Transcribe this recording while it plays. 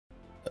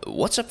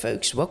What's up,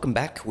 folks? Welcome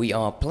back. We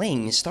are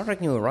playing Star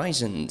Trek New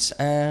Horizons.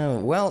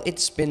 Well,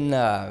 it's been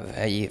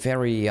a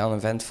very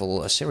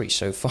uneventful series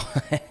so far,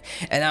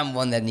 and I'm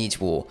one that needs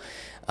war.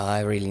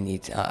 I really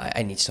need.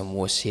 I need some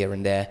wars here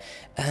and there.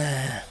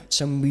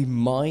 So we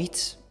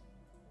might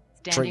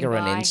trigger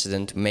an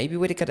incident, maybe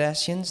with the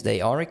Cardassians.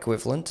 They are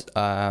equivalent,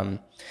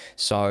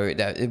 so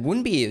that it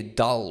wouldn't be a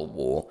dull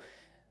war.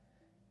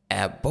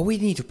 But we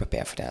need to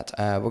prepare for that.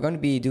 We're going to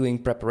be doing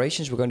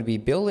preparations. We're going to be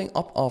building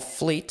up our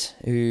fleet,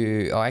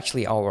 who are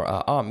actually our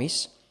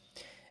armies.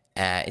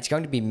 It's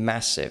going to be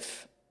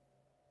massive.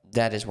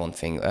 That is one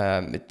thing.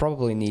 It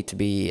probably need to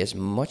be as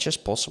much as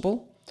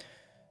possible.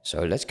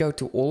 So let's go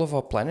to all of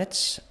our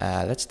planets.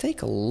 Let's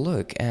take a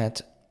look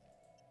at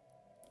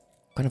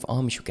what kind of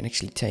armies we can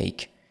actually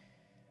take.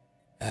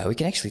 We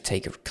can actually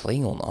take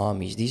Klingon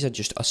armies. These are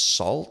just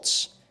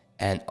assaults.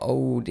 And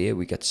oh dear,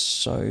 we got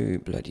so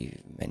bloody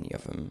many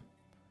of them.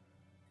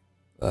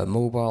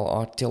 Mobile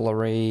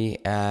artillery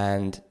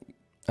and...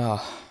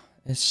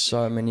 there's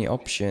so many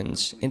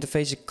options.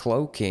 Interface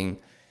cloaking.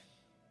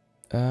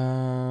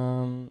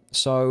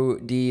 So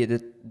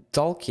the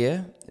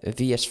Talkia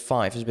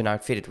VS5 has been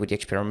outfitted with the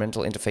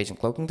experimental interface and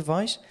cloaking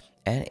device.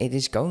 And it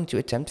is going to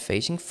attempt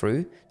phasing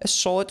through a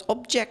solid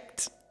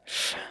object.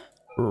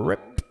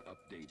 RIP.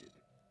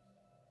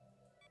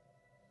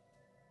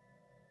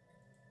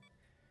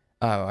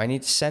 Oh, I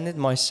need to send it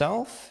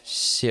myself?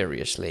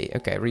 Seriously?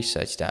 Okay,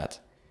 research that.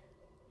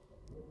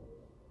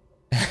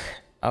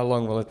 How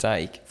long will it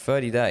take?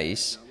 30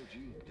 days?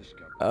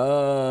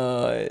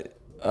 Of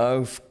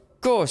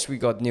course we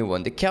got new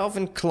one. The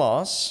Kelvin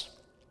class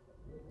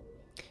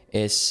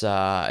is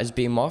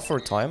being marked for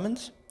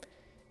retirement.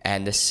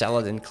 And the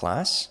Saladin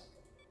class.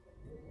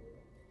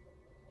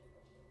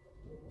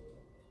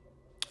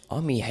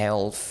 Army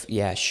health.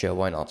 Yeah, sure,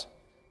 why not?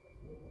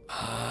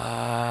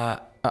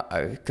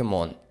 Uh-oh, come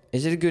on.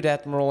 Is it a good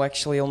admiral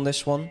actually on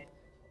this one?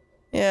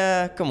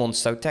 Yeah, come on,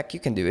 Stotek, you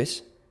can do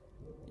it.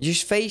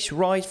 Just phase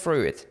right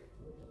through it.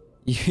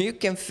 You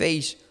can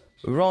phase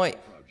right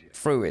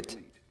through it.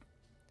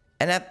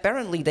 And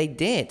apparently they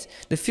did.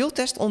 The field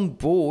test on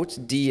board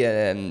the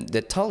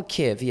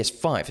Talkia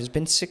VS5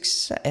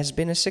 has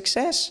been a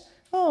success.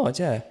 Oh,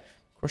 yeah,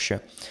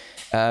 Crusher.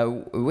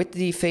 With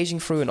the phasing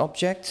through an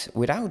object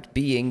without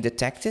being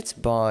detected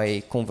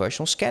by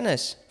conventional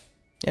scanners.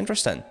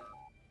 Interesting.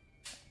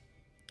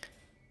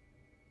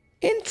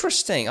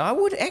 Interesting. I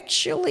would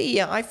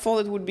actually... I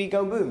thought it would be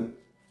go boom.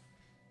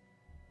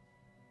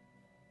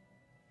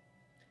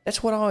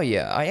 That's what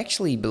I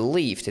actually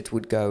believed it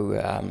would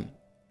go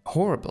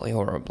horribly,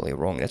 horribly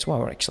wrong. That's why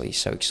we're actually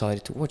so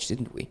excited to watch,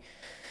 didn't we?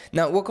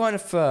 Now, what kind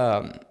of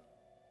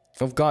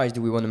guys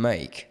do we want to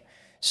make?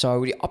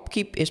 So the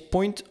upkeep is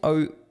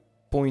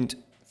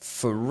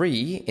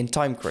 0.3 in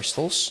time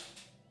crystals,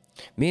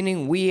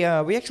 meaning we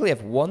actually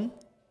have one.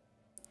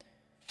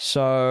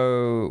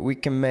 So we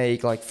can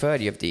make like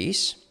 30 of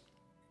these.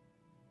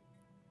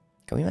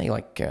 Can we make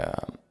like,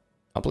 I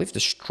believe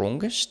the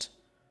strongest?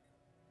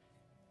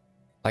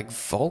 Like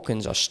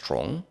Vulcans are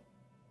strong.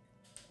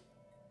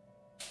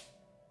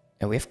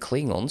 And we have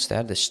Klingons,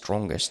 they're the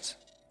strongest.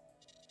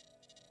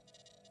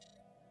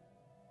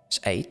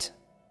 It's 8.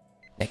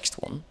 Next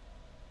one.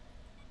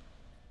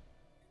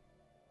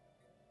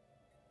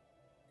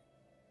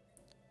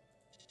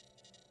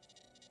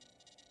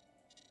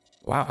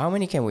 Wow, how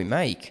many can we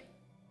make?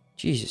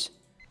 Jesus.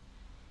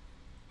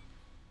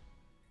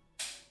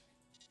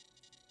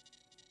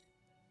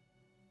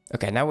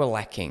 Okay, now we're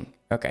lacking.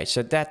 Okay,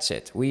 so that's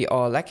it. We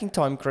are lacking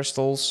time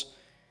crystals.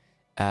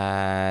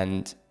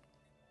 And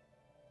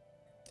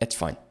it's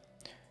fine.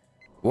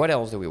 What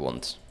else do we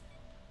want?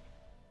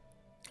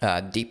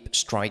 Deep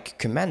strike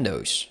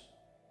commandos.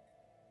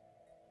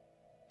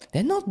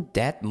 They're not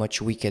that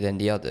much weaker than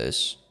the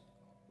others.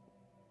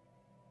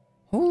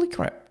 Holy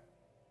crap.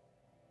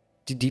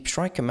 The deep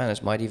strike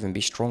commandos might even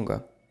be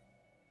stronger.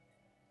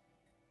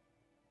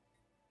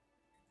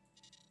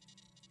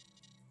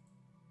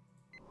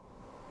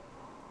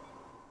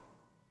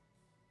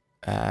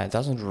 It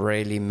doesn't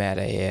really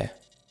matter here.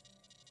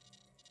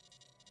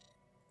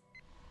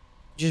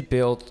 Just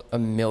build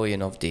 1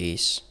 million of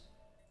these.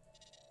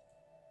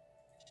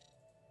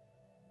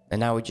 And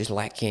now we're just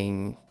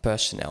lacking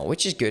personnel,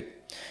 which is good.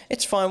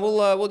 It's fine.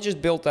 We'll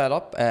just build that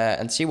up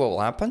and see what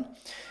will happen.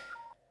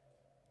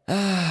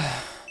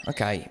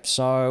 Okay,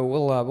 so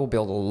we'll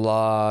build a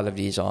lot of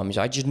these armies.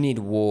 I just need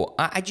war.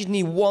 I just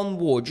need one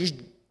war. Just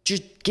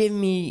give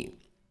me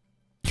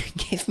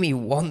give me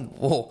one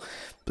war,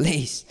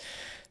 please.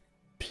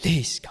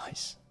 Please,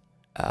 guys.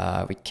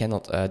 We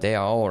cannot... they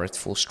are all at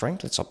full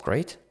strength. Let's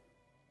upgrade.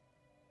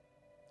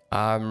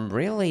 I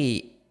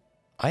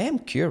am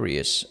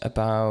curious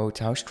about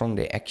how strong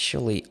they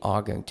actually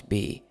are going to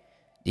be.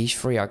 These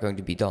 3 are going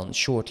to be done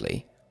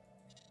shortly.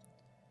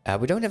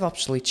 We don't have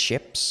obsolete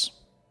ships.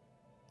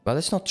 Well,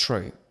 that's not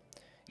true.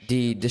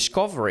 The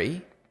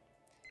Discovery,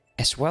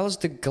 as well as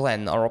the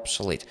Glenn, are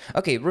obsolete.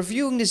 Okay,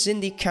 reviewing the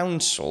Xindi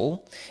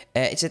Council.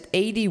 It's at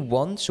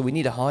 81, so we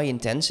need a high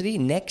intensity.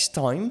 Next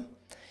time...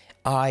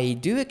 I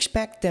do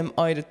expect them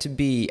either to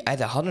be at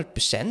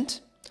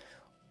 100%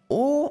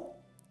 or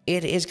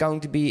it is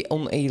going to be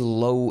on a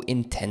low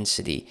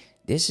intensity.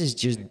 This is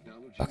just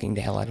fucking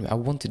the hell out of me. I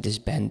want to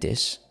disband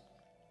this.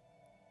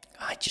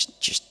 I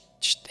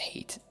just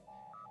hate.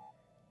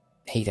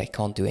 I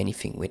can't do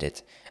anything with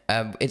it.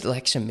 It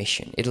lacks a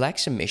mission. It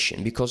lacks a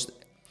mission because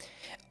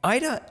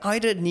either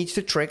it needs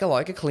to trigger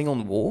like a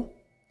Klingon war,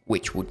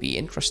 which would be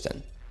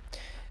interesting.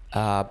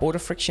 Border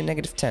friction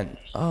 -10.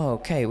 Oh,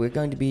 okay, we're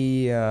going to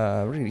be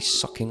really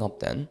sucking up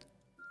then.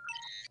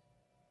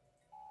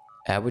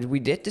 But we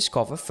did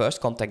discover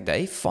first contact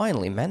day.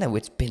 Finally, man,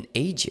 it's been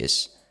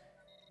ages.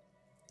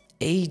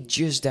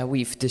 Ages that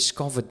we've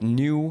discovered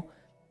new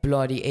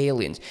bloody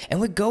aliens. And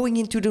we're going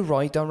into the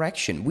right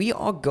direction. We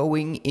are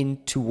going in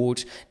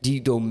towards the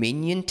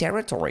Dominion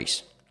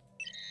territories.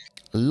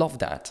 Love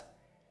that.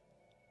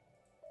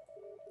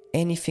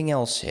 Anything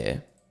else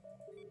here?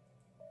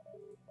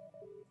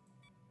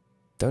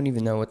 Don't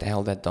even know what the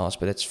hell that does,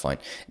 but that's fine.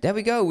 There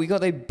we go. We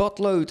got a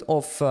buttload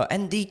of...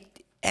 and the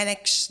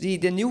NX,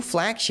 the new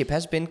flagship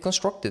has been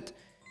constructed.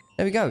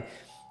 There we go.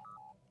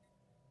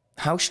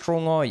 How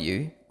strong are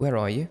you? Where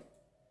are you?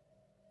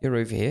 You're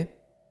over here.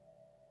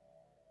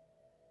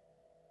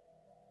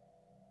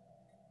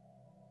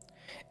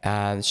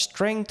 And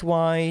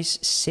strength-wise,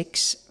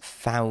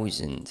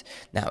 6,000.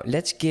 Now,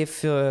 let's give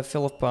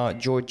Philippa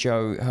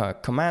Giorgio her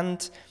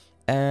command.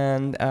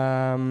 And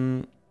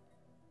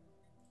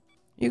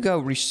you go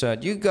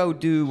research. You go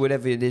do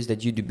whatever it is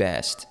that you do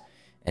best.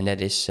 And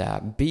that is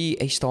be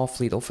a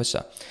Starfleet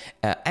officer.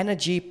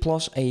 Energy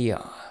plus a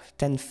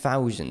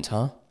 10,000,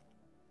 huh?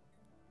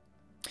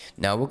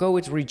 Now, we'll go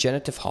with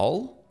regenerative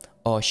hull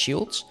or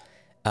shields.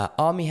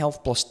 Army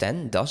health plus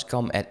 10 does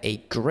come at a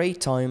great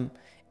time.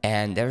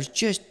 And there's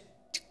just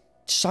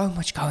so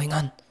much going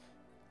on.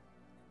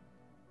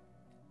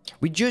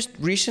 We just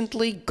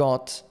recently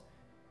got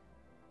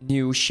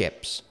new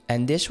ships.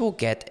 And this will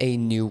get a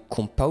new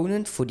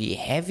component for the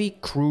heavy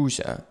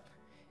cruiser,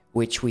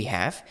 which we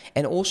have.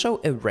 And also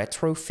a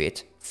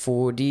retrofit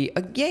for the...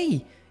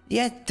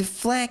 the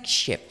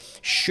flagship.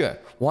 Sure,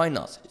 why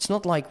not? It's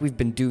not like we've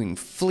been doing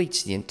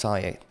fleets the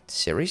entire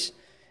series.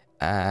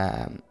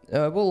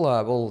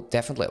 We'll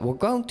definitely... We're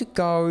going to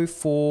go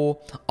for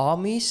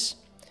armies.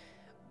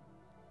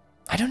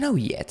 I don't know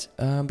yet,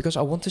 because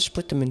I want to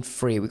split them in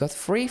 3. We got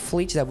 3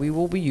 fleets that we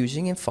will be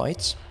using in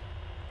fights.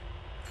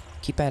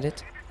 Keep at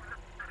it.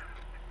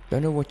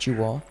 Don't know what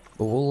you are,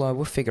 but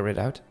we'll figure it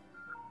out.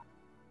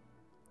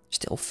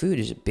 Still, food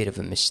is a bit of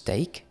a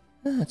mistake.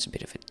 That's a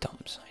bit of a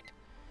dumb side.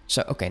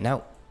 So, okay,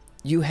 now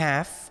you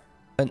have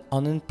an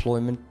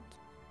unemployment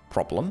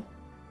problem.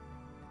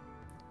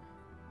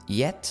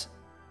 Yet,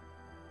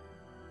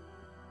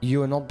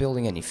 you are not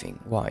building anything.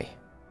 Why?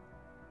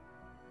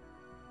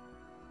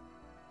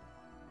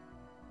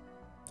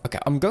 Okay,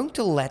 I'm going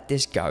to let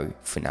this go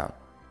for now.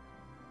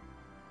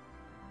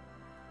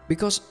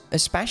 Because a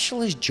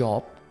specialist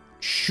job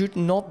should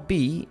not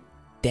be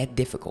that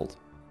difficult.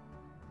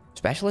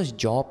 Specialist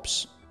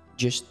jobs,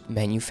 just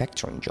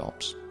manufacturing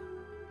jobs.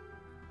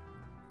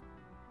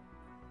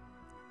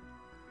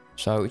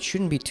 So it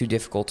shouldn't be too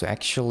difficult to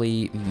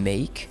actually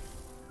make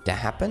that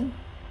happen.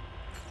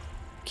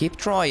 Keep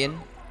trying.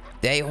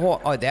 They're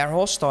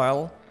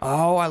hostile.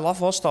 Oh, I love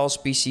hostile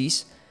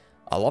species.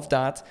 I love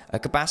that. A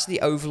capacity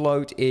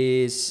overload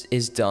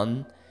is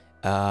done.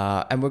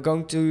 And we're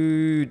going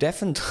to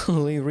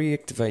definitely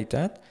reactivate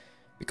that.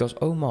 Because,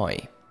 oh my.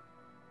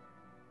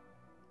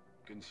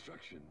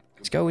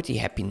 Let's go with the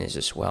happiness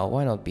as well.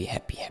 Why not be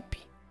happy?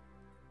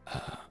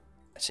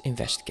 Let's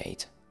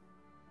investigate.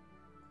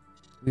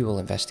 We will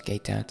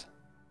investigate that.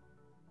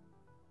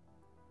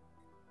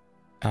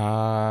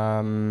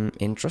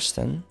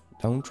 Interesting.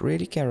 Don't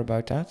really care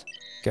about that.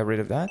 Get rid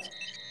of that.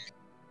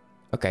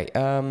 Okay,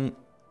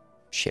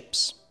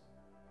 ships.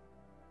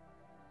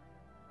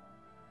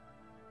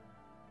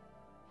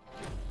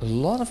 A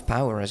lot of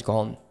power has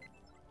gone.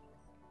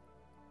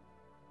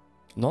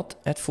 Not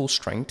at full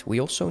strength. We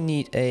also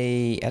need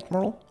a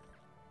admiral.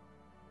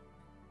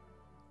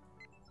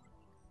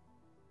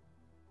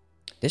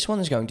 This one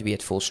is going to be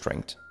at full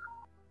strength.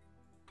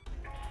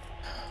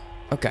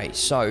 Okay,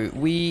 so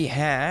we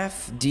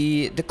have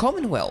the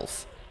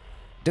Commonwealth.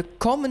 The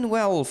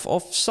Commonwealth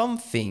of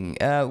something.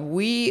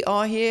 We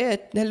are here.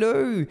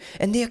 Hello.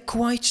 And they are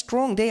quite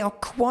strong. They are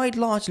quite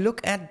large. Look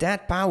at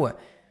that power.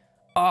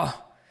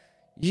 Ah,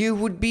 you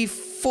would be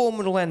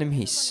formidable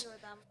enemies.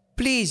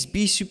 Please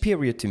be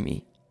superior to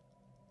me.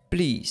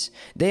 Please.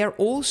 They are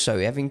also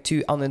having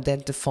 2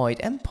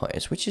 unidentified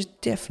empires, which is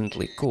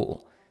definitely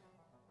cool.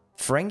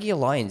 Ferengi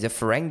Alliance. The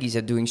Ferengis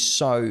are doing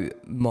so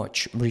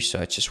much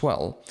research as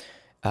well.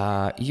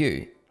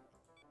 You.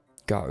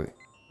 Go.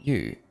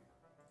 You.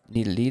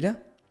 Need a leader?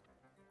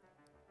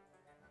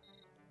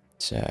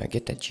 Let's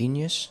get that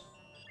genius.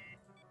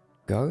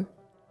 Go.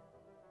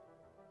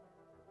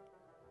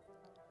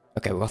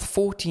 Okay, we got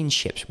 14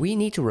 ships. We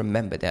need to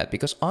remember that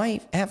because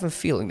I have a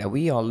feeling that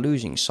we are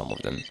losing some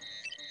of them.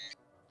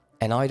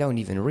 And I don't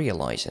even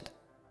realize it.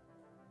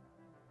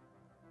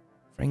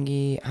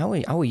 Rengi,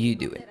 how are you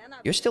doing?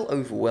 You're still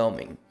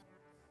overwhelming.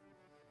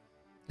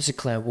 Let's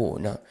declare war,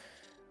 no.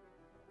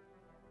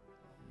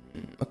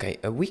 Okay,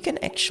 we can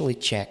actually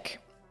check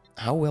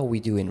how well we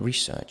do in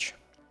research.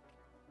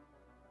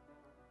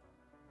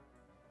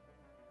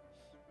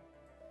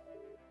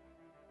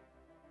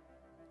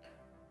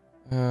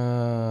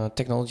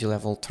 Technology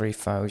level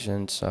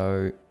 3000,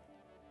 so...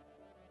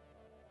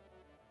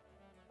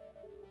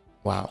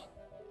 Wow.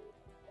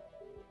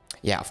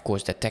 Yeah, of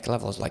course, that tech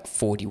level is like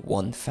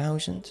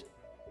 41,000.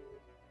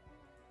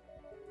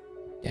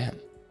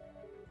 Damn.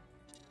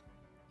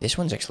 This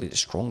one's actually the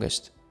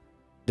strongest.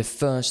 The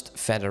first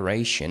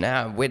federation.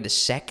 Ah, we're the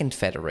second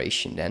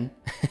federation then.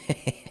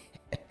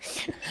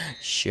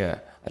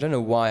 Sure. I don't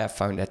know why I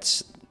found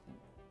that...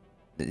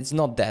 It's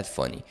not that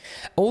funny.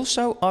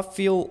 Also, I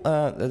feel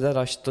that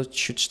I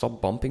should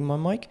stop bumping my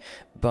mic.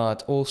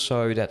 But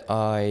also that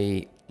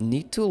I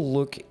need to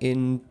look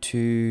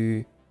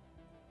into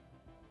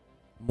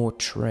more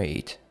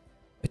trade.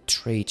 A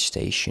trade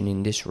station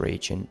in this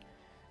region.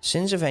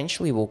 Since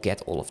eventually we'll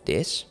get all of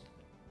this,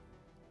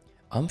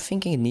 I'm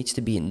thinking it needs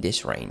to be in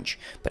this range.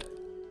 But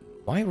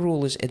my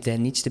rule is there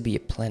needs to be a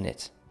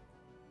planet.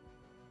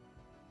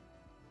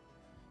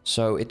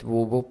 So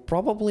we'll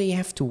probably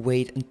have to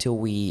wait until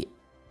we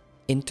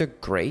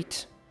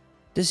integrate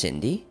the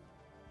Xindi.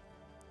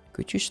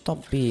 Could you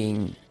stop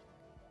being...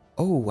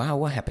 Oh wow,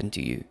 what happened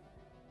to you?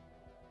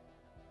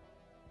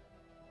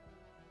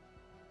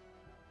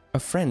 A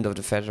friend of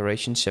the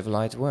Federation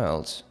Civilized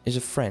Worlds is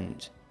a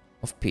friend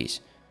of peace.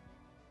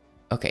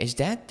 Okay, is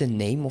that the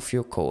name of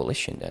your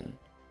coalition then?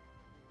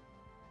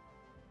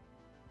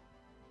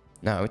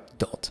 No, it's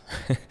not.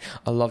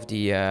 I love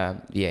the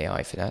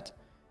AI for that.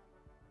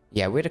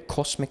 Yeah, we're the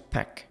Cosmic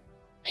Pack.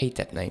 Hate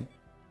that name.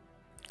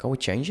 Can we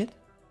change it?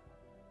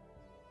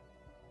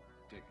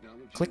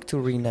 Click to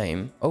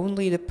rename.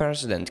 Only the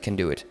president can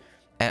do it.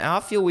 And I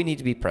feel we need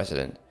to be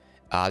president.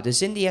 The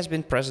Xindi has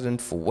been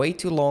president for way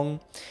too long.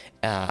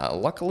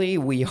 Luckily,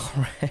 we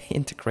are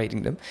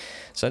integrating them.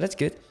 So that's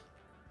good.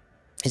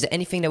 Is there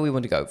anything that we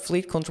want to go?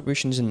 Fleet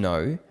contribution is a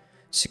no.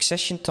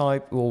 Succession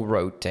type will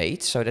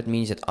rotate. So that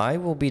means that I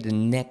will be the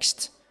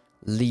next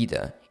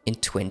leader in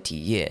 20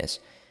 years.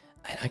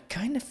 And I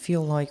kind of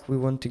feel like we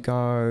want to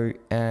go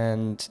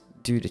and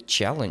do the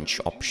challenge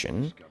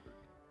option.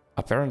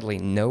 Apparently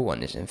no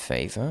one is in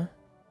favor.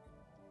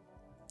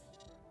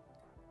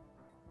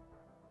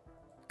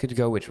 Could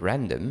go with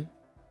random.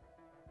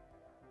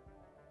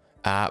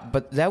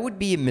 But that would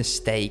be a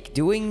mistake.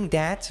 Doing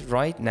that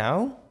right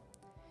now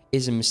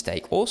is a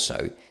mistake.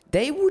 Also,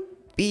 they would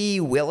be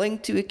willing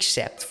to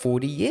accept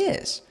 40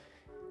 years.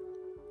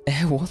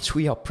 Once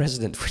we are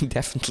president, we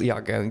definitely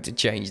are going to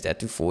change that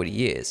to 40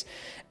 years.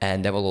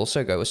 And that will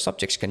also go as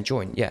subjects can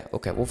join. Yeah,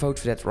 okay, we'll vote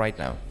for that right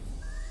now.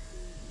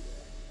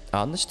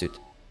 Understood.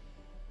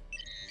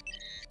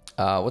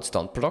 What's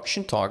done?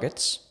 Production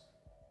targets.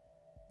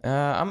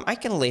 I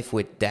can live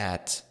with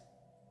that,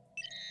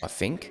 I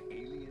think.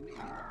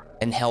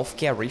 And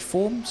healthcare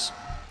reforms.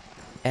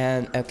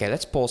 And okay,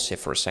 let's pause here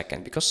for a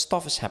second because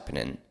stuff is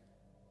happening.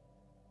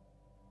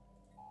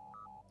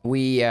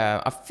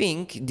 I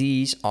think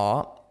these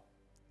are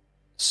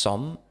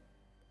some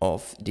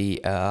of the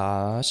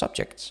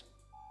subjects.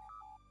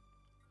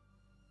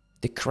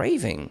 The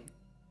craving.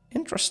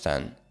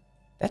 Interesting.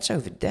 That's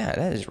over there.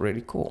 That is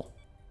really cool.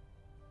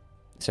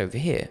 It's over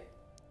here.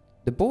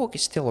 The Borg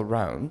is still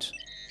around.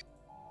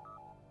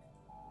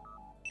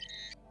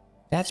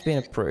 That's been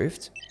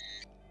approved.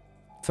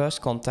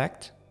 First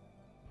contact.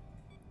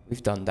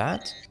 We've done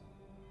that.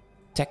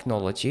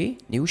 Technology.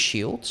 New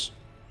shields.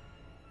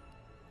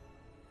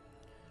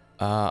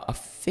 I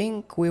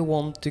think we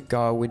want to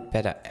go with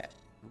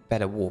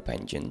better warp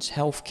engines.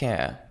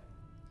 Healthcare.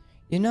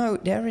 You know,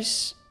 there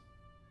is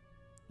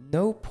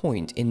no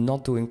point in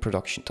not doing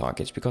production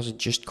targets because it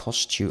just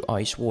costs you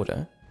ice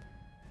water.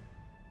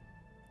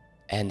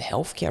 And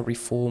healthcare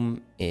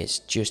reform is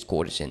just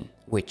courtesan,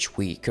 which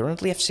we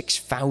currently have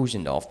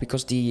 6,000 of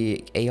because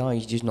the AI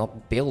is just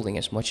not building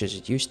as much as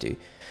it used to.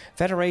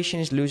 Federation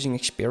is losing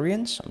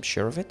experience, I'm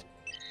sure of it.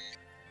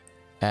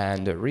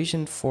 And the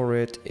reason for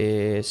it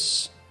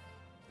is...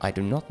 I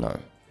do not know.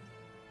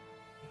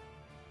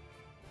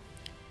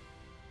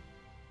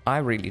 I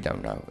really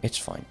don't know. It's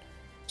fine.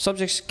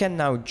 Subjects can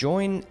now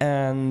join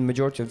and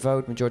majority of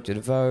the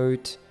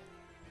vote.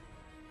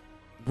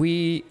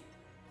 We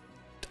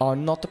are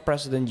not the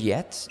president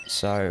yet,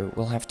 so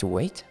we'll have to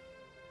wait.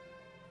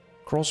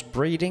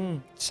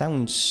 Crossbreeding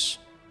sounds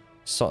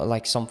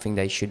like something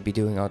they should be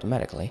doing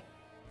automatically.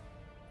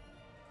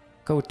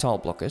 Go with tile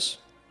blockers.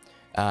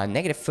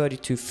 Negative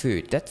 32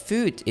 food. That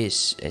food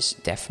is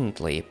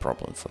definitely a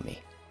problem for me.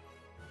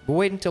 But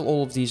wait until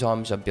all of these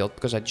armies are built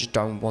because I just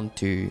don't want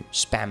to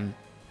spam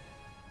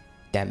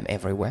them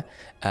everywhere.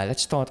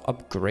 Let's start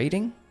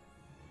upgrading.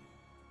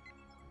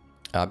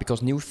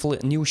 Because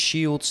new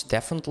shields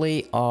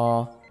definitely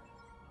are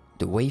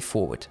the way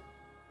forward.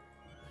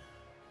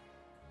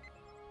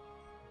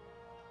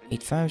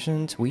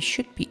 8,000. We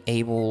should be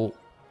able...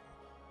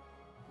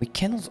 We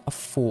cannot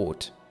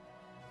afford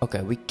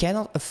Okay, we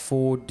cannot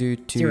afford due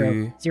to...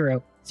 Zero,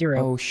 zero, zero,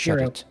 Oh, shut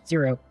zero, it.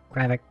 zero,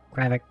 Gravik,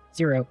 Gravik,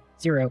 zero,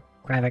 zero,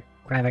 Gravik,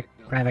 Gravik,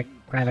 Gravik,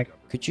 Gravik.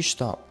 Could you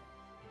stop?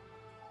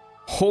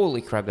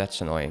 Holy crap, that's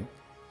annoying.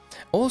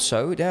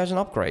 Also, there's an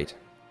upgrade.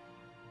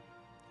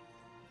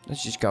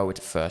 Let's just go with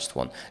the first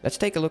one. Let's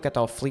take a look at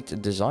our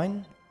fleet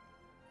design.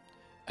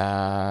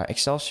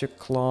 Excelsior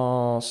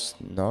class,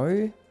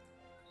 no.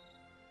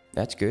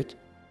 That's good.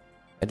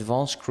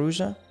 Advanced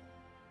cruiser.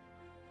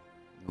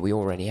 We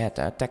already had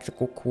that.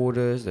 Tactical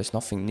quarters, there's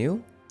nothing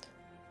new.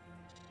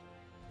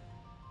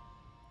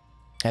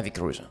 Heavy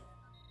cruiser.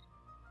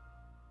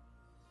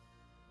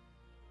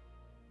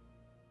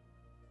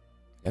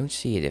 Don't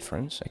see a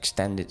difference.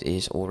 Extended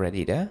is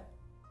already there.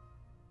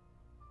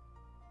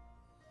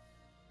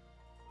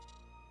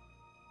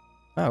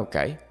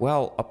 Okay,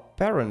 well,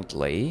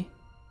 apparently...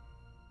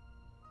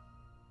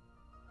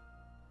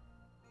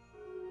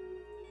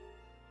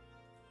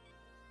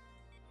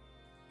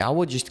 I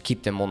will just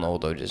keep them on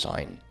auto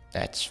design.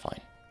 That's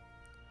fine.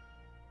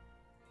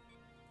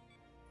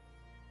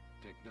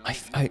 I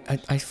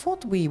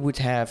thought we would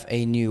have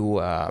a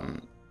new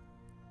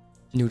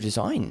new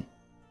design.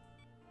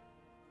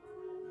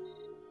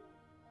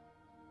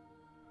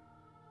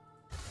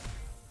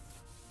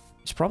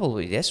 It's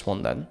probably this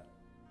one then.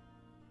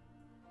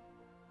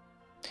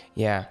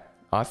 Yeah,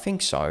 I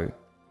think so.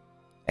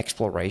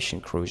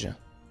 Exploration cruiser.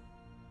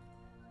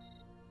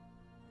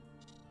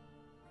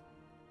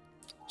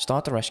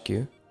 Start the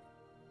rescue.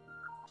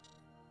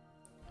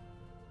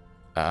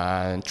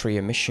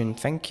 Trio mission,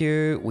 thank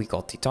you. We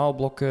got the tile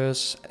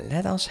blockers.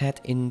 Let us head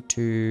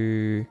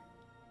into...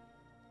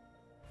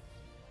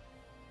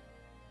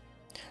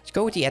 Let's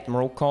go with the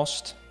Admiral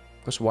cost,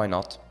 because why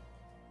not?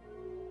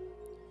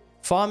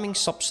 Farming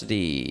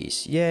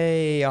subsidies.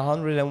 Yay,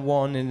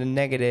 101 in the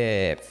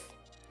negative.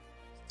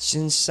 It's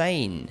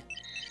insane.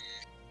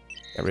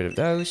 Get rid of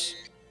those.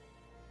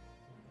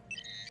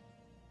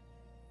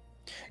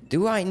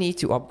 Do I need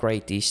to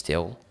upgrade these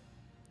still?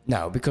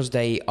 No, because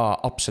they are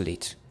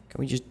obsolete. Can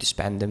we just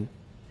disband them?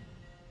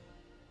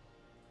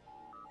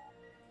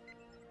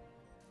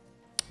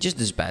 Just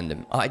disband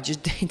them.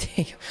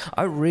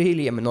 I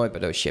really am annoyed by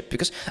those ships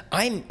because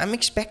I'm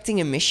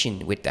expecting a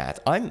mission with that.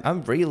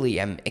 I'm really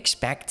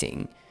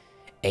expecting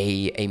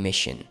a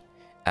mission.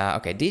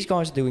 Okay, these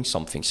guys are doing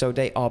something. So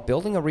they are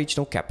building a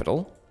regional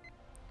capital.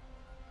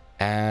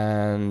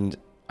 And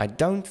I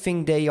don't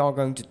think they are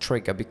going to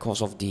trigger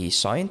because of the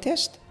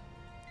scientist.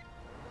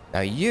 Now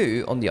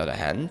you, on the other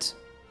hand,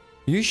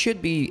 you should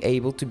be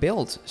able to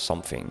build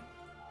something.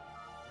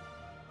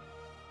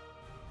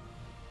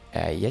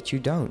 Yet you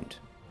don't.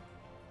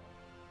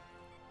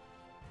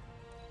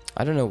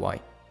 I don't know why.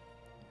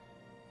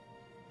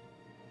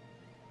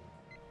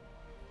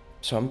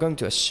 So I'm going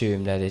to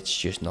assume that it's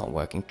just not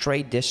working.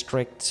 Trade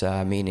district,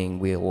 meaning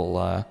we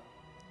will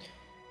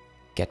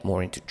get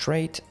more into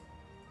trade.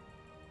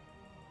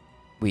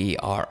 We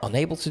are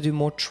unable to do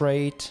more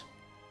trade.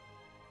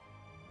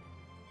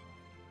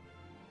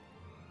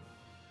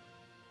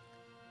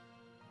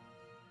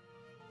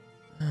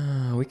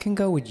 We can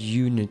go with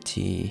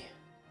unity.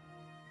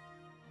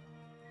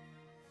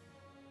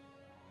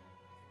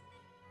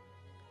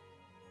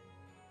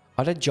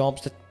 Are there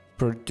jobs that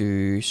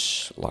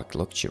produce like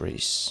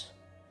luxuries?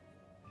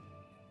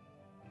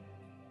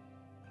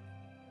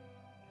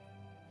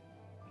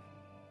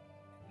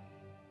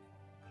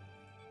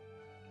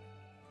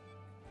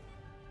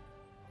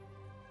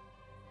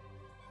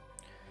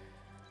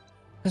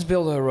 Let's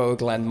build a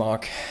heroic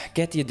landmark.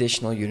 Get the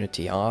additional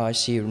unity. I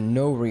see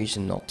no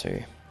reason not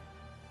to.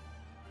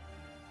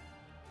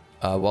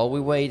 While we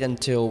wait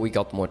until we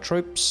got more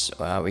troops,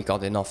 we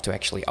got enough to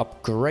actually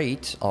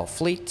upgrade our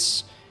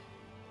fleets.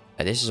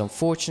 This is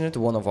unfortunate.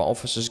 One of our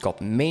officers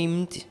got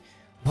maimed.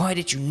 Why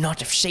did you not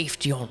have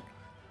safety on?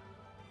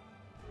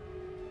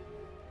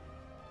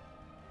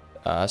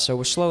 So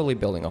we're slowly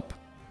building up.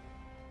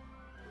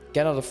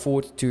 Cannot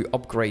afford to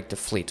upgrade the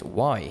fleet.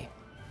 Why?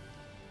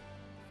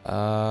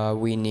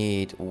 We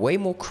need way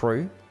more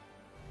crew.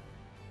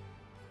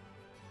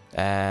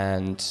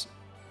 And...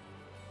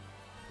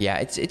 yeah,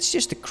 it's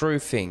just a crew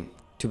thing,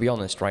 to be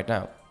honest, right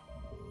now.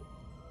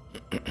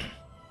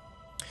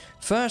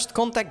 First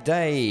contact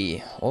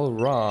day.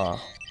 Alright.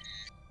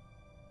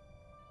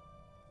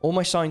 All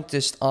my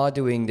scientists are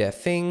doing their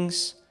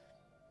things.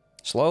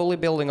 Slowly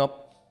building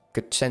up.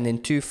 Could send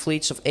in 2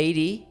 fleets of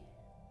 80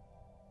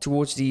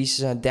 towards these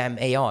damn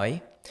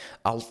AI.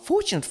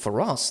 Unfortunate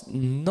for us,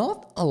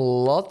 not a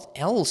lot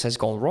else has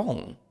gone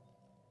wrong.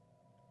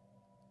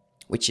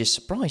 Which is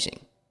surprising.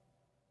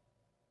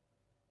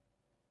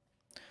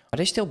 Are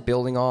they still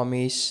building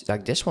armies?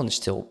 Like this one is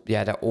still...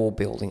 yeah, they're all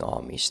building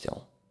armies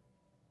still.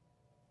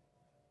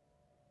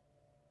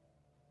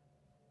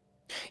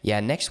 Yeah,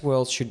 next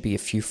world should be a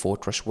few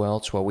fortress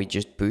worlds where we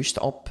just boost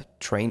up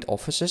trained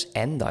officers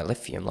and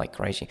dilithium like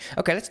crazy.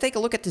 Okay, let's take a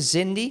look at the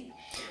Xindi.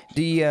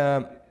 The...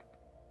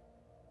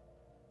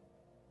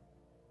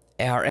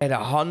 are at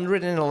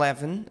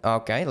 111.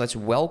 Okay, let's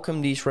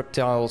welcome these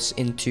reptiles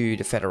into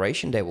the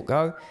Federation. They will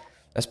go.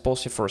 Let's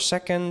pause it for a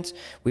second.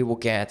 We will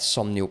get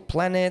some new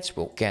planets.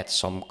 We'll get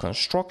some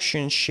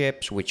construction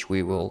ships, which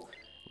we will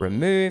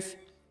remove.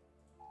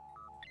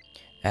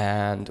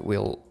 And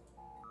we'll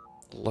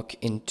look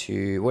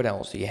into... What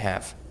else do you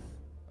have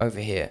over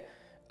here?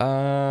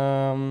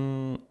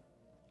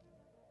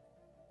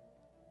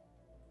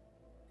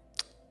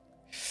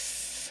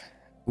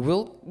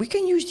 We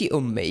can use the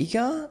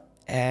Omega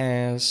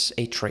as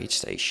a trade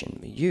station.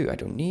 You, I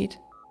don't need.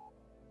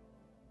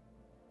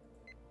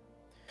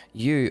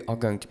 You are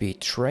going to be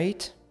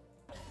trade.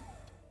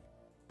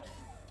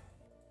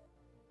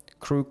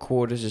 Crew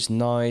quarters is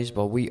nice,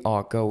 but we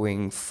are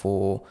going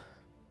for...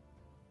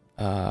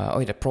 oh,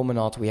 yeah, the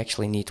promenade, we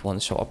actually need one,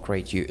 so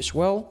upgrade you as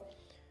well.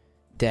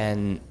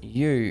 Then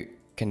you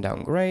can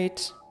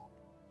downgrade.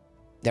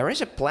 There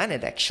is a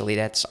planet, actually,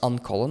 that's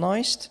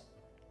uncolonized.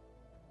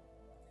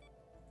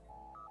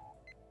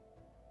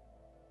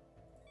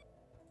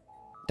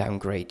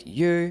 Downgrade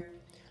you.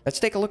 Let's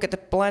take a look at the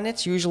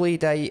planets. Usually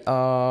they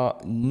are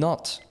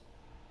not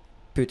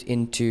put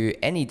into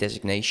any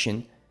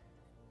designation.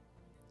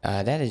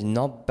 That is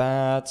not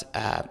bad.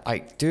 I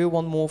do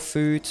want more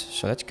food,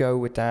 so let's go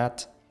with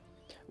that.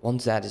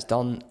 Once that is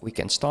done, we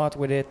can start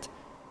with it.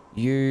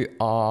 You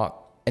are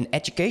an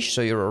education,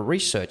 so you're a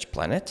research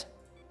planet.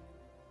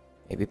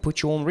 Maybe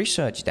put you on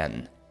research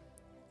then.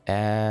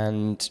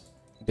 And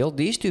build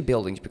these two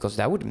buildings, because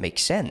that would make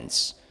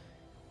sense.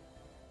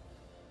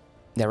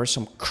 There is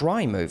some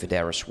crime over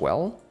there as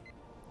well.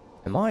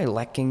 Am I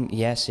lacking?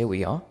 Yes, here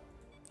we are.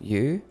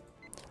 You.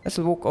 Let's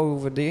walk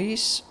over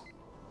these.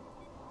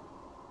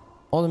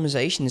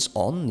 Automation is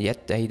on,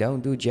 yet they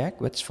don't do jack,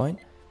 but it's fine.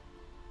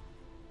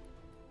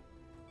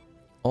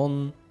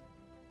 On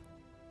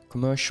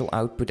commercial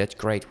output, that's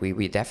great.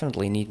 We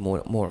definitely need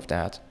more of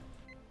that.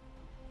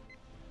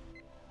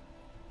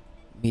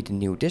 Meet a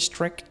new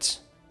district.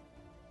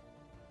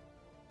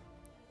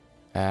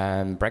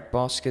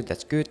 Breadbasket,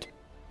 that's good.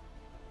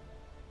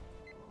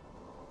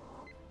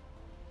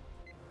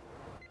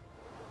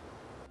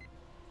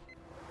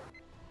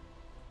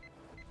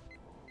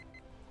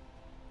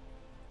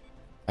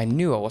 I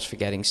knew I was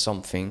forgetting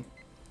something.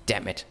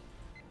 Damn it.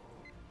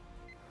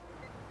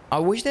 I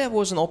wish there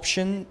was an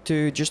option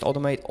to just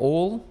automate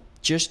all.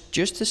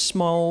 Just a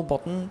small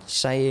button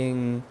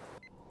saying,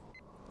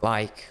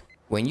 like,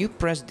 when you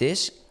press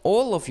this,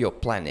 all of your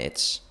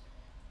planets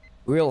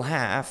will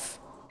have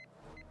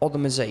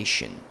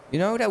automation. You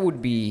know, that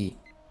would be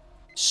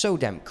so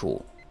damn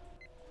cool.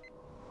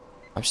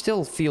 I'm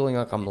still feeling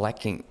like I'm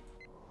lacking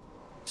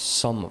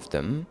some of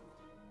them.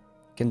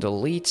 Can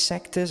delete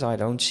sectors. I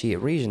don't see a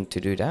reason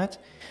to do that.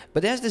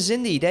 But there's the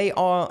Xindi. They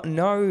are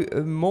no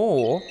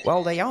more.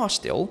 Well, they are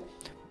still,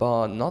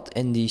 but not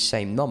in the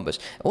same numbers.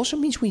 Also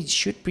means we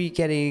should be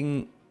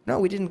getting... No,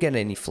 we didn't get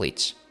any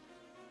fleets.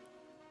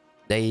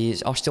 They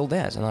are still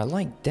there, and I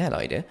like that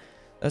idea.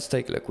 Let's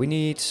take a look. We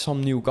need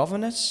some new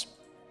governors.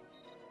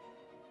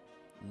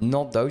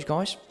 Not those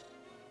guys.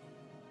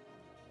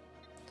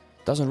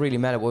 Doesn't really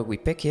matter what we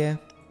pick here,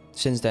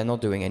 since they're not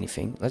doing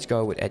anything. Let's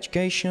go with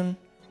education.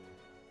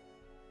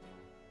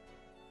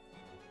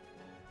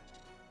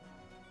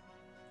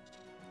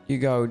 You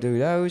go do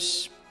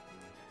those.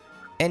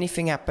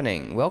 Anything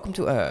happening? Welcome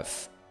to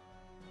Earth.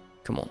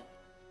 Come on.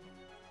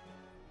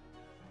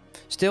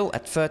 Still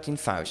at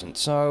 13,000.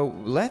 So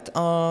let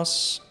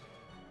us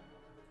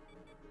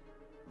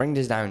bring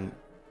this down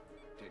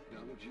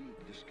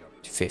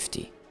to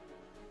 50.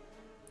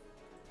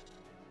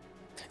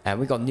 And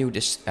we got new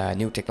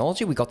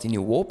technology. We got the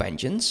new warp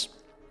engines.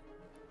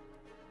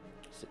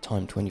 It's the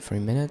time 23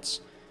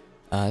 minutes.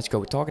 Let's go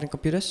with targeting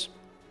computers.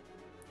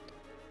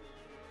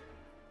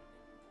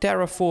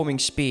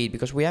 Terraforming speed,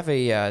 because we have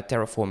a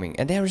terraforming.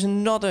 And there is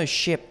another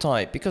ship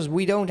type, because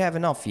we don't have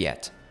enough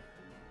yet.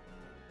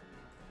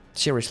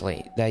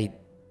 Seriously,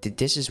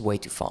 this is way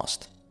too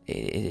fast.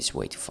 It is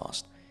way too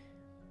fast.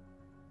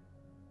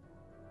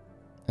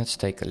 Let's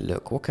take a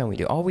look. What can we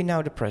do? Are we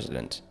now the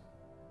president?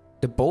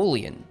 The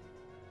Bolian.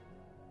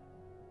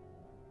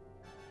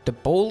 The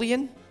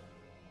Bolian?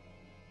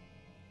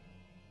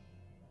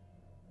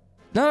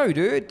 No,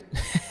 dude.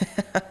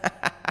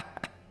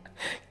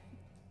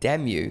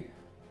 Damn you.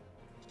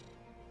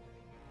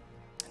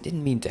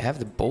 Didn't mean to have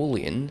the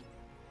Bolian.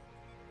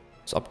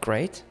 Let's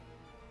upgrade.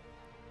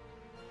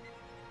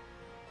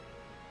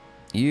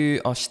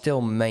 You are still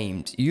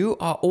maimed. You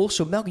are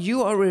also... Malk,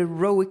 you are a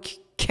heroic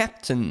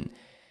captain.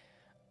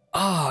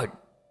 Ah,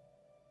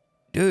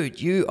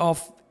 dude, you are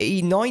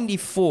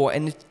 94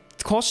 and it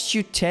costs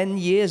you 10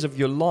 years of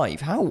your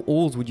life. How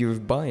old would you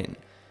have been?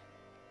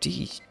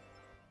 Jeez.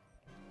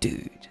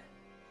 Dude.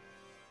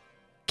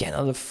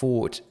 Cannot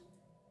afford.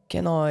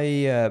 Can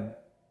I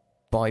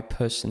buy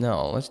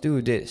personnel? Let's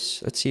do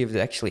this. Let's see if it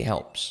actually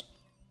helps.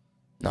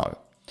 No.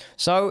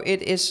 So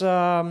it is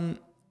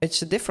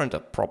it's a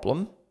different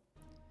problem.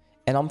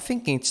 And I'm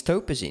thinking it's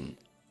Topazine.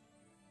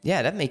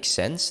 Yeah, that makes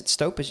sense. It's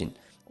Topazine.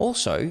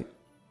 Also,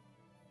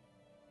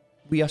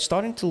 we are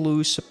starting to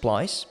lose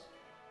supplies.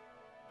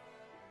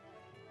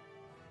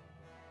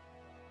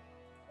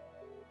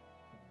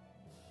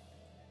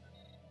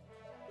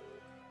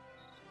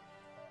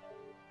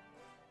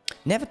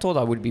 Never thought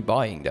I would be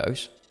buying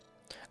those.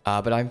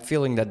 But I'm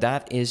feeling that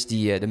that is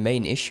the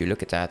main issue.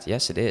 Look at that.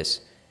 Yes, it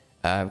is.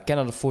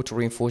 Cannot afford to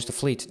reinforce the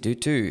fleet due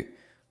to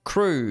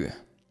crew.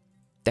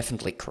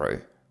 Definitely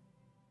crew.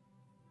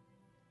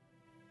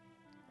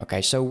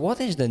 Okay, so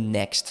what is the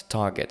next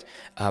target?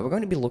 We're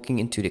going to be looking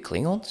into the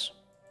Klingons.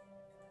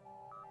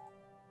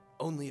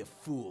 Only a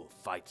fool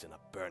fights in a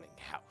burning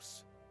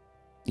house.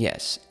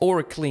 Yes, or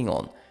a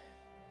Klingon.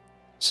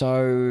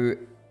 So,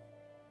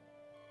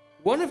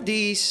 one of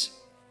these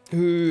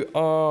who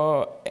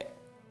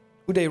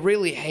they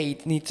really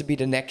hate need to be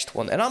the next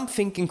one. And I'm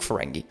thinking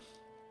Ferengi.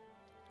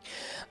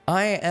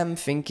 I am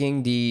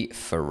thinking the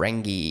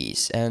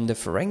Ferengis. And the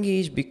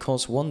Ferengis,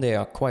 because one, they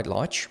are quite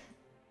large.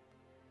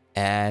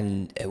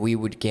 And we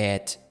would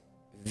get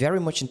very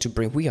much into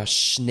brain. We are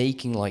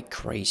snaking like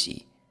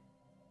crazy.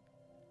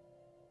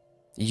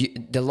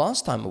 The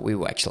last time we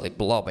were actually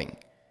blobbing,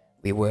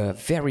 we were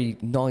very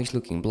nice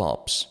looking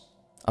blobs.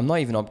 I'm not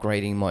even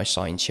upgrading my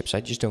science ships.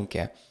 I just don't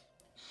care.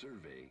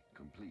 Survey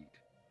complete.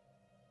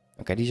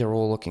 Okay, these are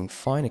all looking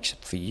fine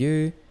except for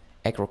you.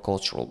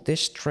 Agricultural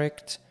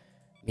district,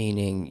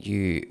 meaning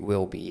you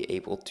will be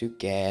able to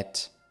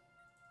get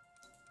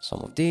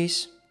some of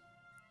these.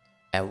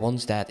 And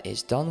once that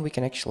is done, we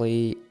can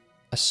actually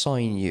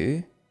assign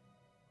you.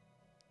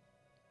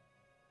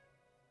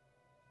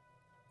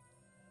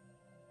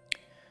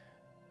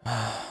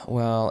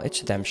 Well,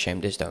 it's a damn shame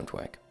this don't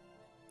work.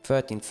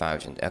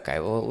 13,000. Okay,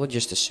 well, we'll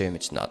just assume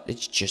it's not.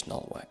 It's just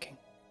not working.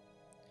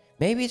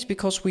 Maybe it's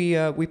because we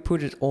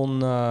put it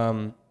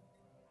on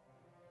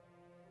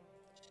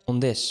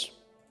this.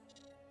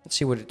 Let's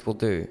see what it will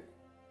do.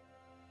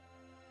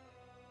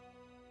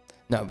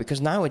 No, because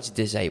now it's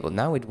disabled.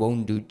 Now it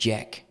won't do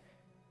jack.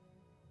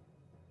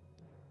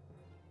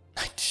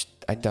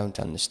 I don't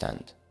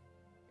understand.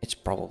 It's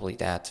probably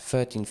that.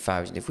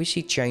 13,000. If we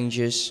see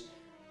changes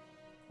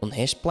on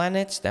his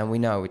planets, then we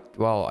know it.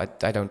 Well,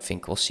 I don't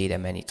think we'll see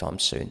them anytime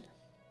soon.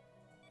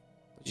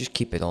 Just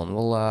keep it on.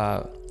 We'll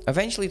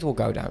eventually it will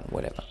go down,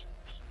 whatever.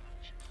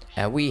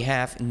 And we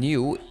have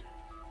new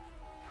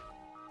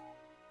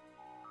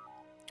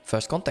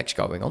first contacts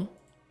going on.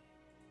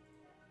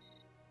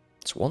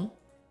 It's 1,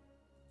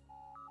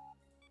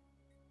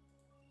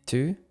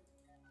 2.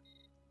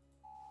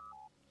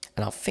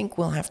 And I think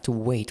we'll have to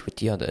wait with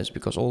the others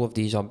because all of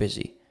these are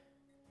busy.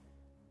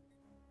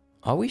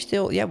 Are we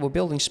still? Yeah, we're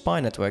building spy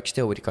network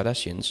still with the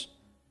Cardassians.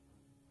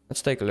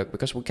 Let's take a look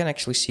because we can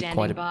actually see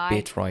quite a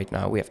bit right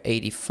now. We have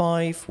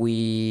 85.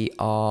 We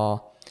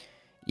are...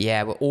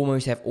 Yeah, we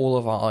almost have all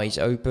of our eyes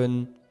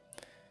open.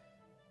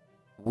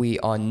 We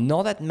are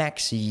not at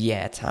max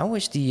yet. How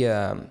is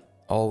the...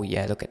 Oh,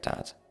 yeah, look at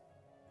that.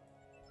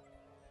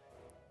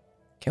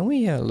 Can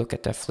we look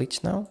at their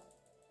fleets now?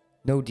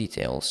 No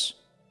details.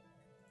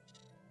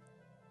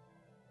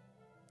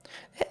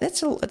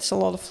 That's a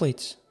lot of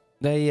fleets.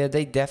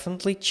 They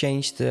definitely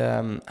changed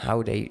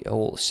how they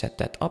all set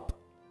that up.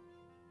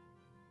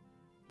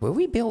 Were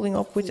we building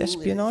up with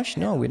espionage?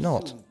 No, we're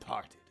not.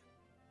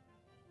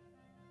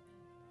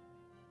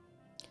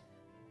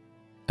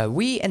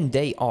 We and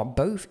they are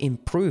both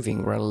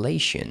improving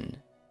relation.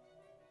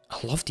 I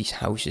love these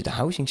houses. The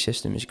housing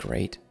system is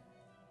great.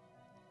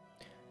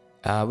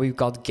 We've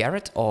got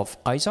Garrett of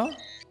Isa.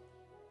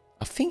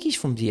 I think he's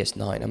from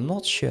DS9. I'm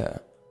not sure.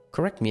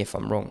 Correct me if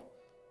I'm wrong.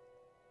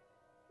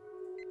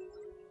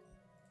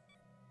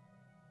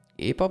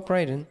 Keep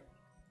upgrading.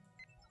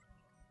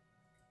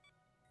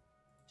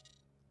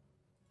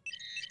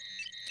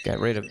 Get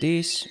rid of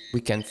these.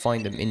 We can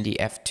find them in the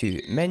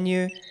F2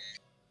 menu.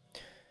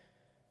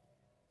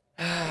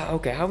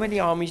 Okay, how many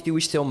armies do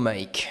we still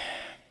make?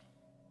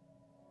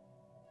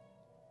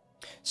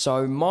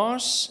 So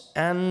Mars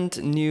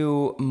and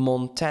New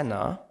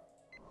Montana.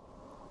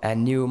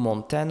 And New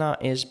Montana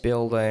is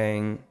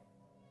building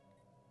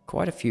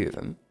quite a few of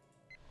them.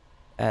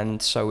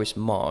 And so is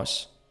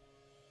Mars.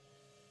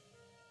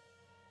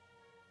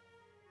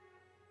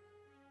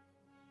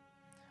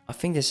 I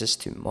think this is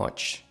too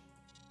much.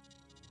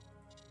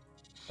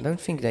 I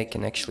don't think they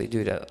can actually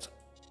do that.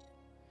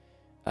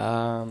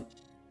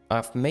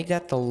 I've made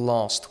that the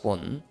last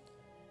one.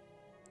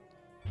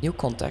 New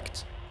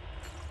contact.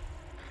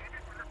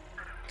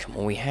 Come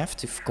on, we have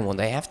to. Come on,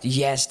 they have to.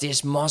 Yes,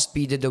 this must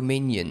be the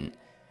Dominion.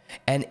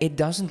 And it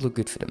doesn't look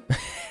good for them.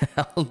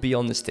 I'll be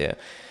honest here.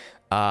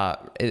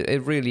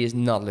 It really is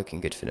not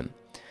looking good for them.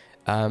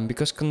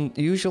 Because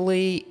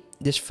usually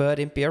this third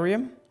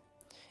Imperium,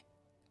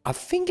 I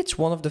think it's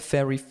one of the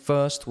very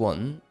first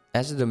one.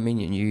 As a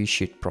Dominion, you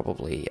should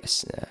probably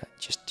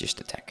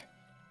just attack.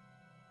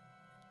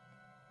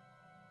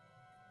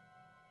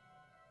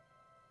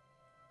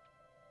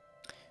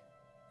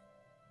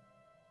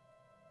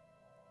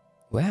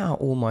 Where are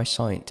all my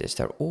scientists?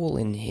 They're all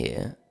in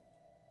here.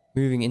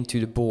 Moving into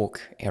the Borg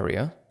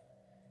area.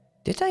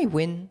 Did I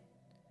win?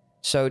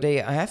 So they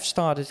have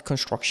started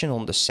construction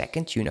on the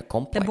second Tuna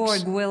complex. The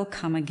Borg will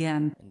come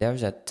again.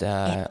 There's that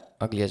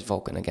ugly ass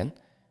Vulcan again.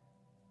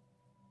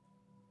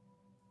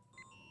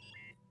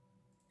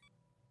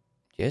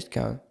 Just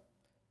go.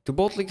 To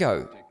boldly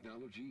go.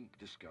 Technology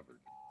discovered.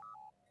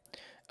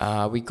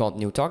 We got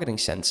new targeting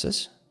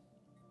sensors.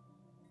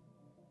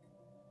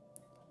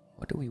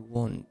 What do we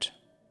want?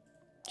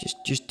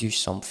 Just do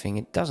something.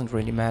 It doesn't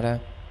really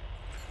matter.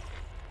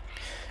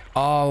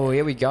 Oh,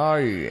 here we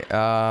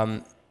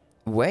go.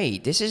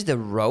 Wait, this is the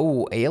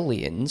Row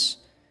aliens.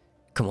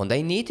 Come on,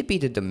 they need to be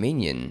the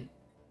Dominion.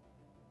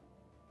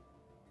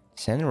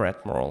 Senior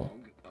Admiral.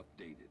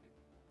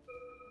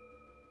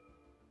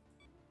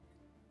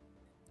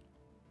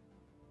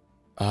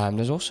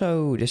 There's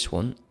also this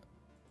one.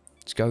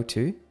 Let's go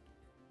to.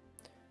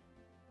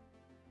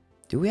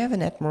 Do we have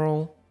an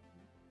Admiral?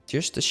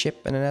 Just a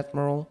ship and an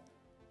Admiral?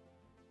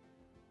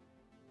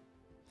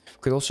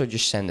 Could also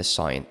just send a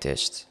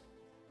scientist.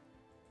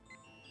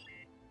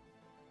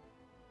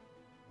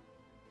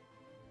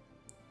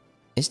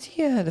 Is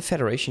the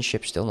Federation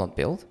ship still not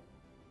built?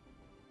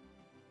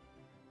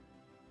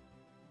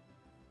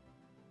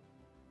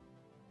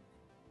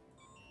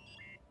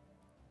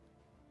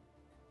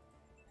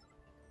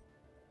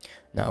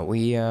 No,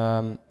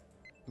 we're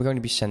going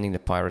to be sending the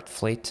pirate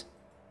fleet.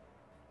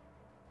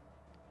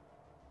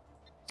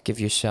 Give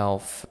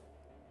yourself,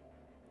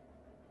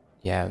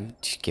 yeah,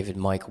 just give it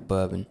Michael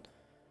Bourbon.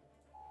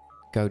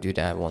 Go do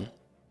that one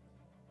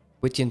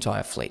with the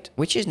entire fleet,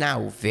 which is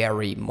now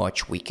very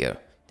much weaker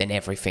than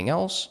everything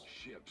else.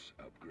 Ships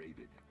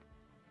upgraded.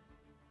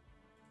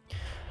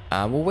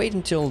 We'll wait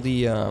until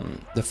the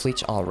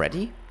fleets are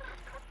ready.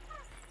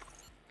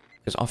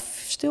 Because I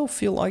still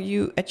feel, are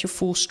you at your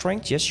full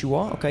strength? Yes, you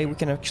are. Okay, we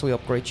can actually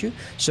upgrade you.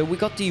 So we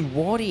got the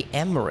Wadi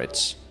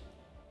Emirates.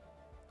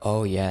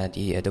 Oh yeah,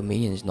 the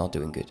Dominion is not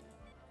doing good.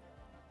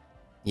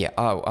 Yeah,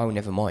 oh,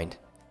 never mind.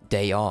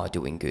 They are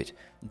doing good.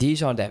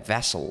 These are their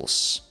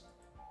vessels.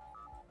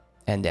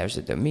 And there's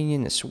the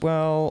Dominion as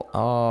well.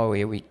 Oh,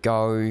 here we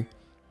go.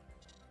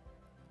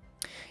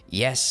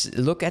 Yes,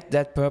 look at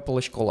that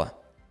purplish color.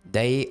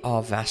 They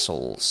are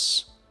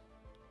vassals.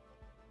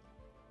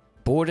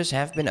 Borders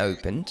have been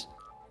opened.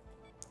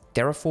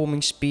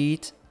 Terraforming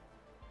speed.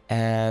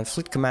 And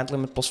fleet command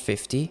limit plus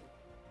 50.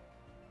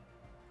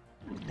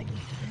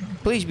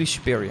 Please be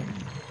superior.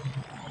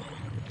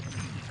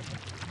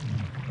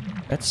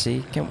 Let's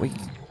see, can we...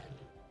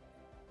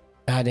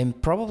 they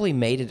probably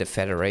made it a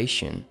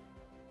federation.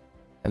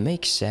 It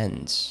makes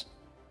sense.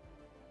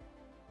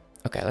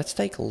 Okay, let's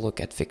take a look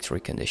at victory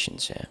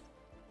conditions here.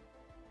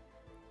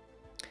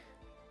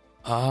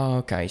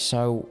 Okay,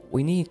 so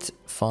we need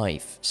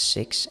 5,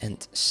 6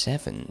 and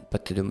 7,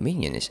 but the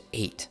Dominion is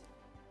 8.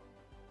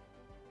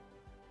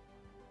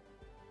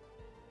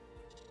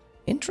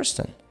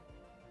 Interesting.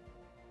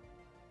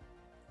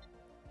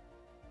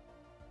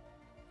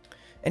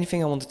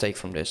 Anything I want to take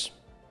from this?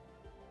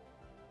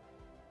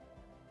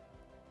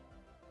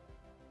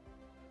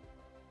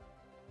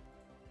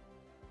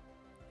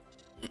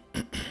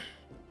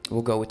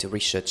 We'll go with the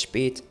research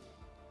speed.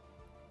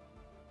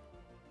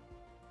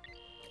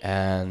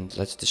 And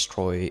let's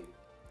destroy...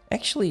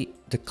 Actually,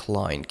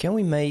 decline. Can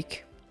we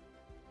make...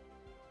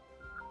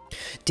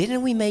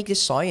 Didn't we make the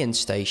science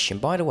station?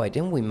 By the way,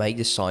 didn't we make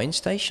the science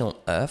station on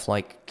Earth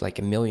like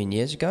a million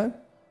years ago?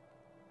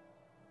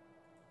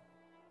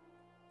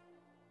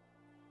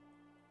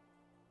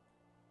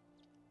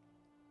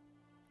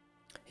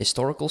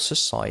 Historical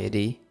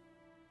Society.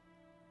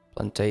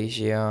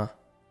 Plantasia.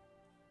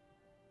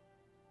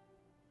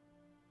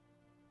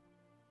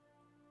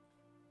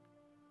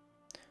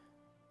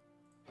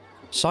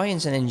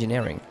 Science and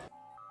engineering.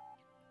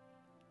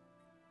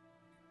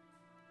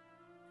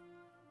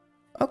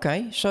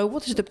 Okay, so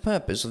what is the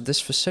purpose of this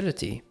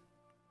facility?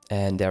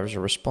 And there is a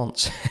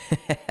response.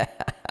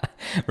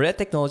 Rare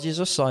technologies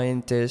or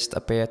scientists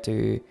appear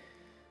to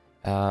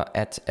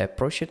at a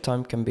appropriate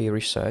time can be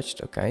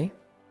researched. Okay.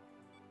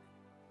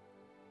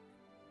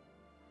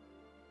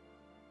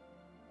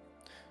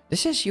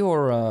 This is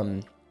your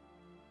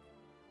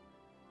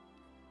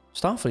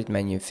Starfleet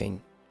menu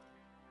thing.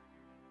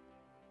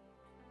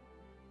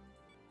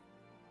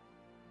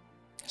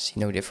 See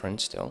no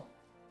difference still.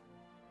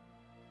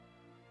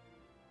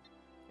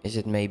 Is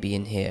it maybe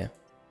in here?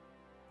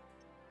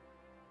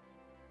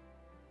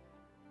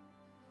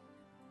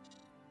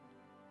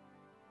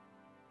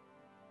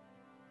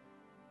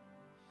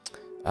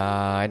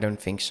 I don't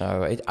think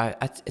so.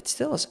 It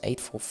still is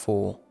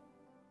 844.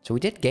 So we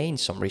did gain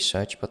some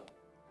research, but...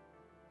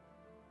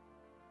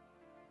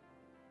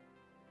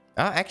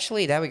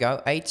 actually, there we go.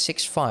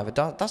 865. It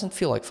doesn't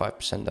feel like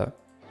 5% though.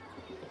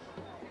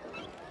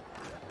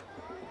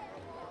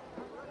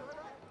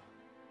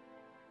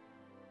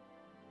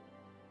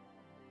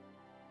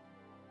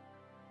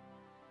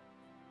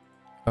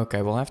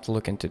 Okay, we'll have to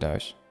look into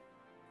those.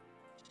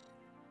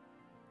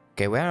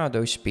 Okay, where are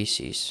those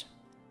species?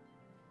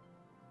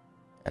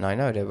 And I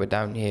know they were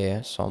down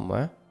here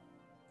somewhere.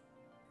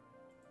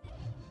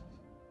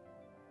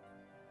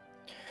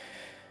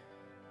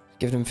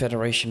 Give them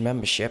Federation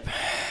membership.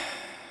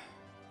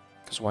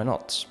 Because why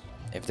not?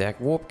 If they're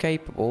warp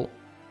capable,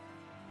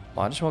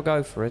 might as well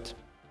go for it.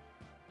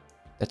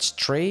 That's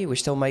 3. We're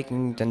still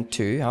making them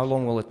 2. How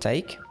long will it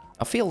take?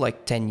 I feel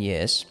like 10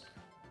 years.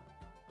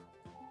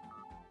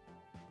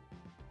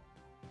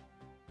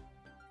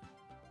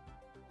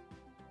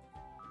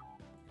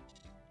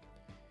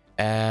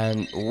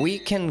 And we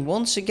can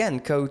once again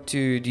go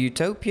to the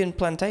Utopian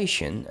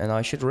Plantation, and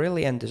I should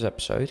really end this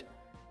episode.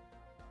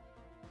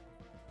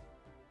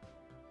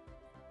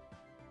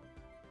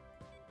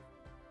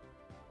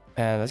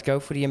 Let's go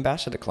for the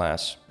ambassador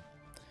class.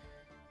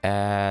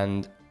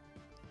 And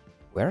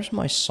where's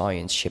my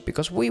science ship?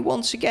 Because we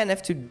once again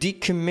have to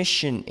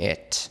decommission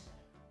it.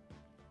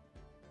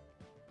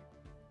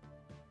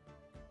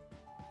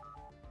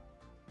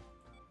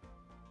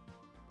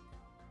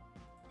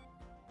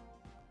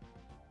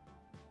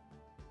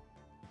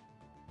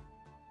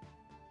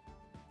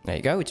 There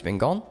you go, it's been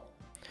gone.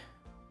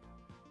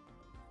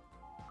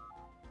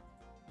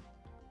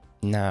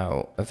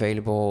 Now,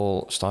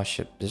 available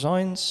starship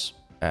designs.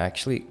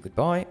 Actually,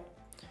 goodbye.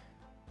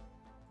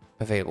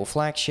 Available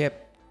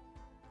flagship.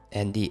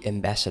 And the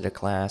ambassador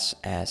class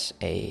as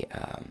a...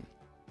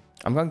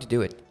 I'm going to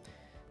do it.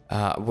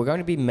 We're going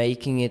to be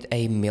making it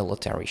a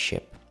military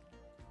ship.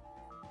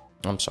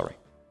 I'm sorry.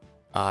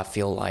 I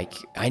feel like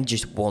I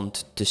just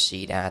want to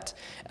see that.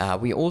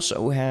 We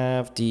also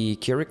have the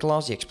Curie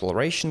class, the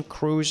exploration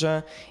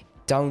cruiser.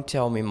 Don't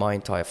tell me my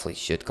entire fleet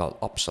should got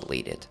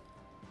obsoleted.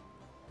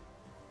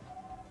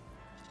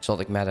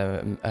 Exotic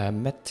matter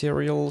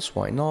materials,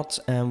 why not?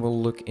 And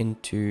we'll look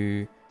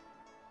into...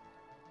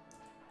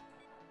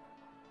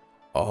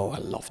 Oh, I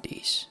love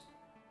these.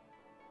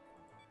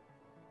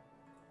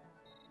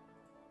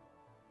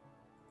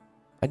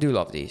 I do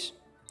love these.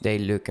 They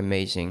look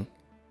amazing.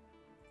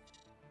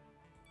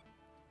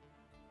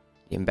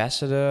 The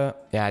ambassador,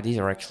 yeah, these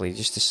are actually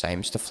just the same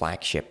as the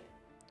flagship.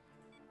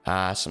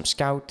 Some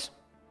scout.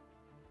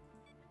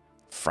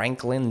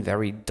 Franklin,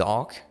 very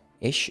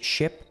dark-ish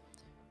ship.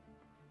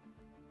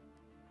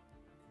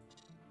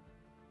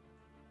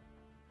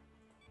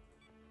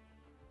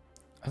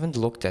 I haven't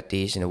looked at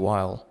these in a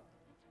while.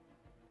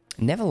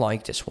 Never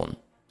liked this one.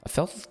 I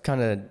felt it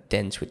kind of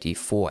dense with the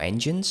 4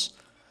 engines.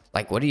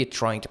 Like, what are you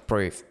trying to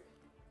prove?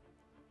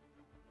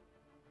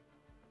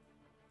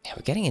 Yeah,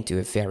 we're getting into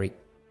a very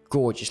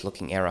gorgeous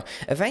looking era.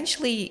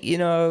 Eventually, you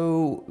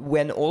know,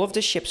 when all of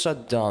the ships are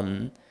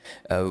done,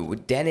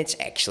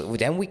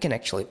 then we can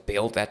actually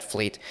build that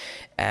fleet.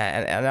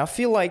 And I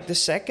feel like the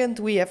second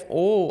we have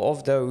all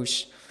of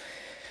those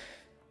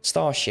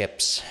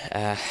starships,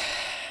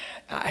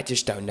 I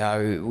just don't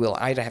know. We'll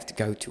either have to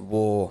go to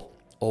war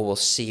or we'll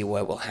see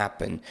what will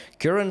happen.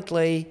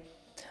 Currently,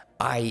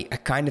 I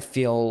kind of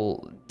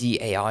feel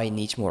the AI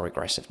needs more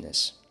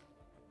aggressiveness.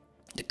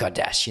 The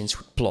Cardassians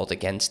would plot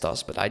against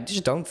us, but I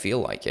just don't feel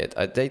like it.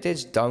 They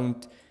just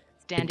don't...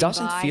 It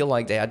doesn't feel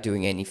like they are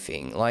doing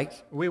anything. Like,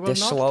 they're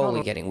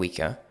slowly getting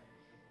weaker.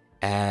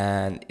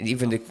 And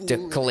even the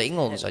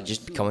Klingons are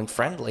just becoming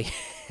friendly.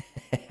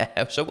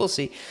 So we'll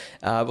see.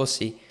 We'll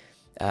see.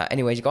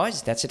 Anyways,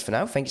 guys, that's it for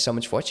now. Thank you so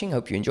much for watching.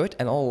 Hope you enjoyed.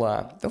 And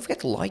don't forget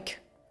to like,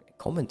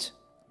 comment,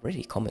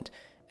 really comment,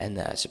 and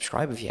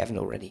subscribe if you haven't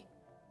already.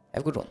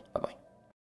 Have a good one. Bye-bye.